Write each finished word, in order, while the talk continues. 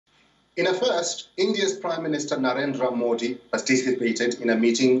In a first, India's Prime Minister Narendra Modi participated in a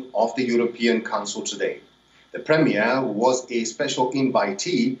meeting of the European Council today. The Premier, who was a special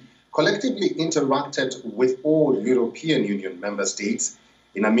invitee, collectively interacted with all European Union member states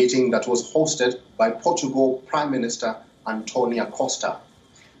in a meeting that was hosted by Portugal Prime Minister António Costa.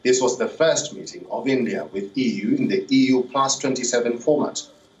 This was the first meeting of India with EU in the EU plus 27 format.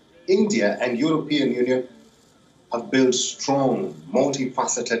 India and European Union have built strong,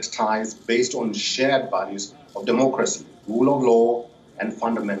 multifaceted ties based on shared values of democracy, rule of law, and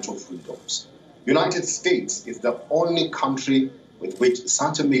fundamental freedoms. United States is the only country with which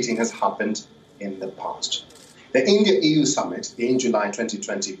such a meeting has happened in the past. The India-EU summit in July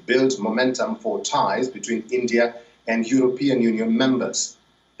 2020 built momentum for ties between India and European Union members.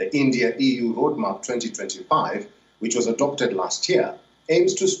 The India-EU Roadmap 2025, which was adopted last year,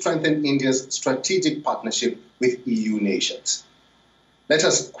 aims to strengthen India's strategic partnership with EU nations. Let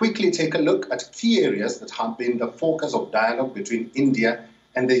us quickly take a look at key areas that have been the focus of dialogue between India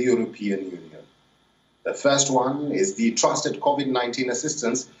and the European Union. The first one is the trusted COVID-19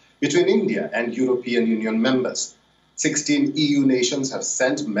 assistance between India and European Union members. 16 EU nations have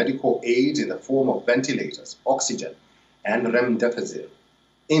sent medical aid in the form of ventilators, oxygen, and remdesivir.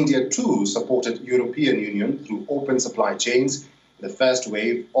 India too supported European Union through open supply chains in the first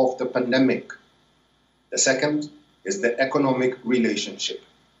wave of the pandemic. The second is the economic relationship.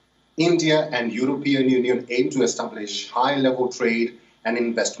 India and European Union aim to establish high-level trade and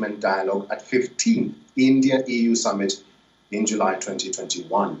investment dialogue at 15th India-EU Summit in July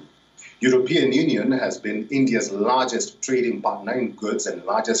 2021. European Union has been India's largest trading partner in goods and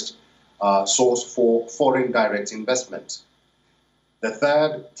largest source for foreign direct investment. The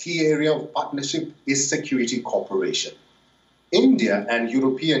third key area of partnership is security cooperation. India and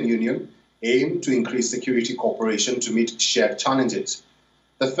European Union aim to increase security cooperation to meet shared challenges.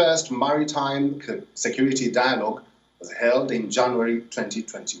 The first maritime security dialogue was held in January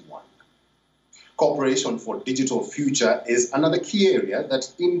 2021. Cooperation for digital future is another key area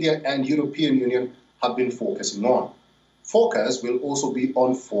that India and European Union have been focusing on. Focus will also be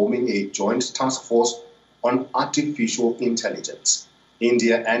on forming a joint task force on artificial intelligence.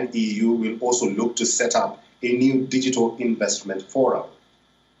 India and EU will also look to set up a new digital investment forum.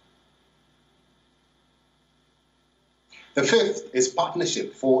 The fifth is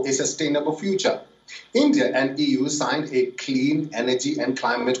partnership for a sustainable future. India and EU signed a Clean Energy and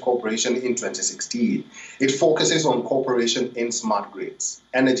Climate Cooperation in 2016. It focuses on cooperation in smart grids,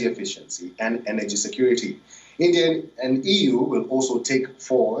 energy efficiency, and energy security. India and EU will also take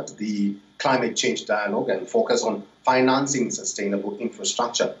forward the climate change dialogue and focus on financing sustainable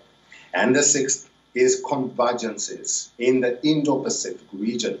infrastructure. And the sixth is convergences in the Indo-Pacific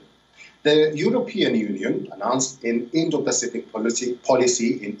region. The European Union announced an Indo-Pacific policy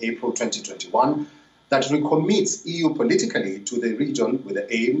in April 2021 that recommits EU politically to the region with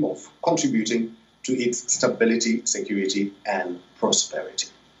the aim of contributing to its stability, security, and prosperity.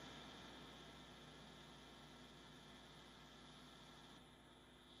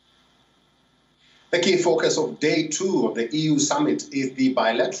 The key focus of day 2 of the EU summit is the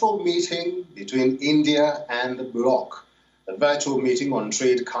bilateral meeting between India and the bloc. The virtual meeting on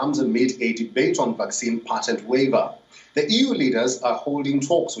trade comes amid a debate on vaccine patent waiver. The EU leaders are holding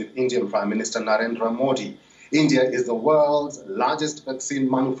talks with Indian Prime Minister Narendra Modi. India is the world's largest vaccine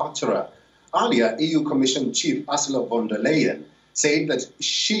manufacturer. Earlier, EU Commission Chief Ursula von der Leyen said that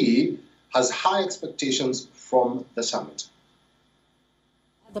she has high expectations from the summit.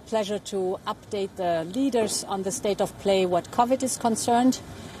 The pleasure to update the leaders on the state of play what COVID is concerned.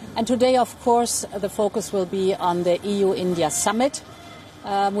 And today, of course, the focus will be on the EU-India summit.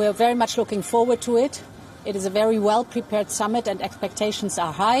 We are very much looking forward to it. It is a very well-prepared summit and expectations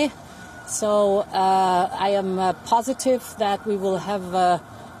are high. So I am positive that we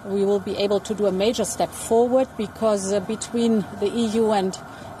will be able to do a major step forward because between the EU and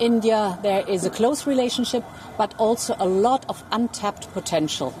India there is a close relationship, but also a lot of untapped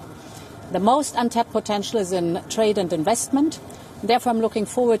potential. The most untapped potential is in trade and investment. Therefore, I'm looking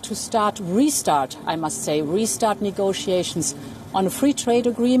forward to restart negotiations on a free trade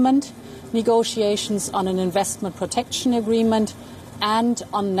agreement, negotiations on an investment protection agreement, and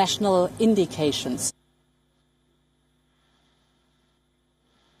on national indications.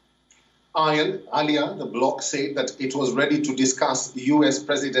 Earlier, the bloc said that it was ready to discuss US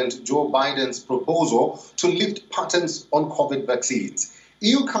President Joe Biden's proposal to lift patents on COVID vaccines.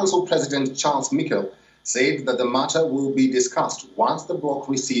 EU Council President Charles Michel said that the matter will be discussed once the bloc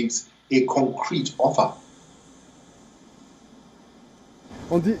receives a concrete offer.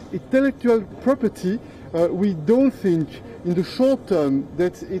 On the intellectual property, we don't think in the short term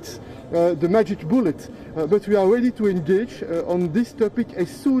that it's the magic bullet, but we are ready to engage on this topic as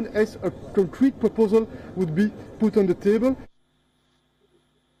soon as a concrete proposal would be put on the table.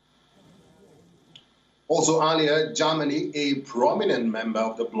 Also earlier, Germany, a prominent member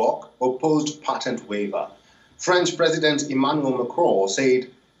of the bloc, opposed patent waiver. French President Emmanuel Macron said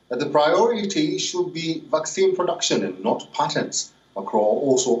that the priority should be vaccine production and not patents. Macron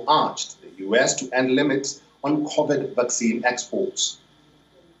also urged the US to end limits on COVID vaccine exports.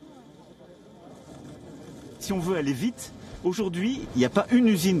 Si on veut aller vite, aujourd'hui, il n'y a pas une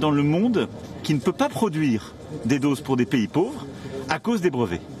usine dans le monde qui ne peut pas produire des doses pour des pays pauvres à cause des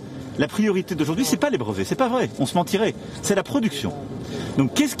brevets. La priorité d'aujourd'hui, ce n'est pas les brevets, c'est pas vrai, on se mentirait, c'est la production.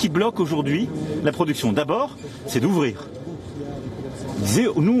 Donc qu'est-ce qui bloque aujourd'hui la production? D'abord, c'est d'ouvrir.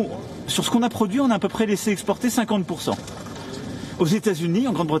 Nous, sur ce qu'on a produit, on a à peu près laissé exporter 50%. Aux États-Unis,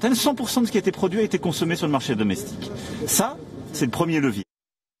 en Grande-Bretagne, 100% de ce qui a été produit a été consommé sur le marché domestique. Ça, c'est le premier levier.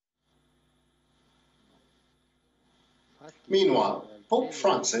 Meanwhile, Pope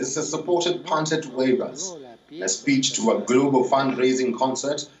Francis has supported patent waivers. In a speech to a global fundraising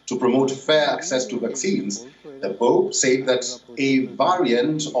concert to promote fair access to vaccines, the Pope said that a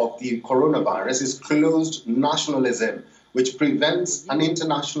variant of the coronavirus is closed nationalism, which prevents an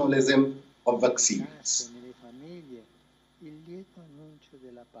internationalism of vaccines.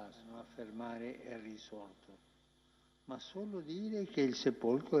 Ma solo dire che il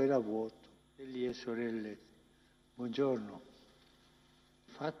sepolcro era vuoto. Figli e sorelle, buongiorno.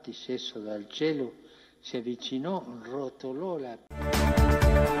 Infatti, sesso dal cielo si avvicinò, rotolò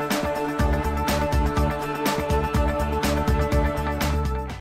la...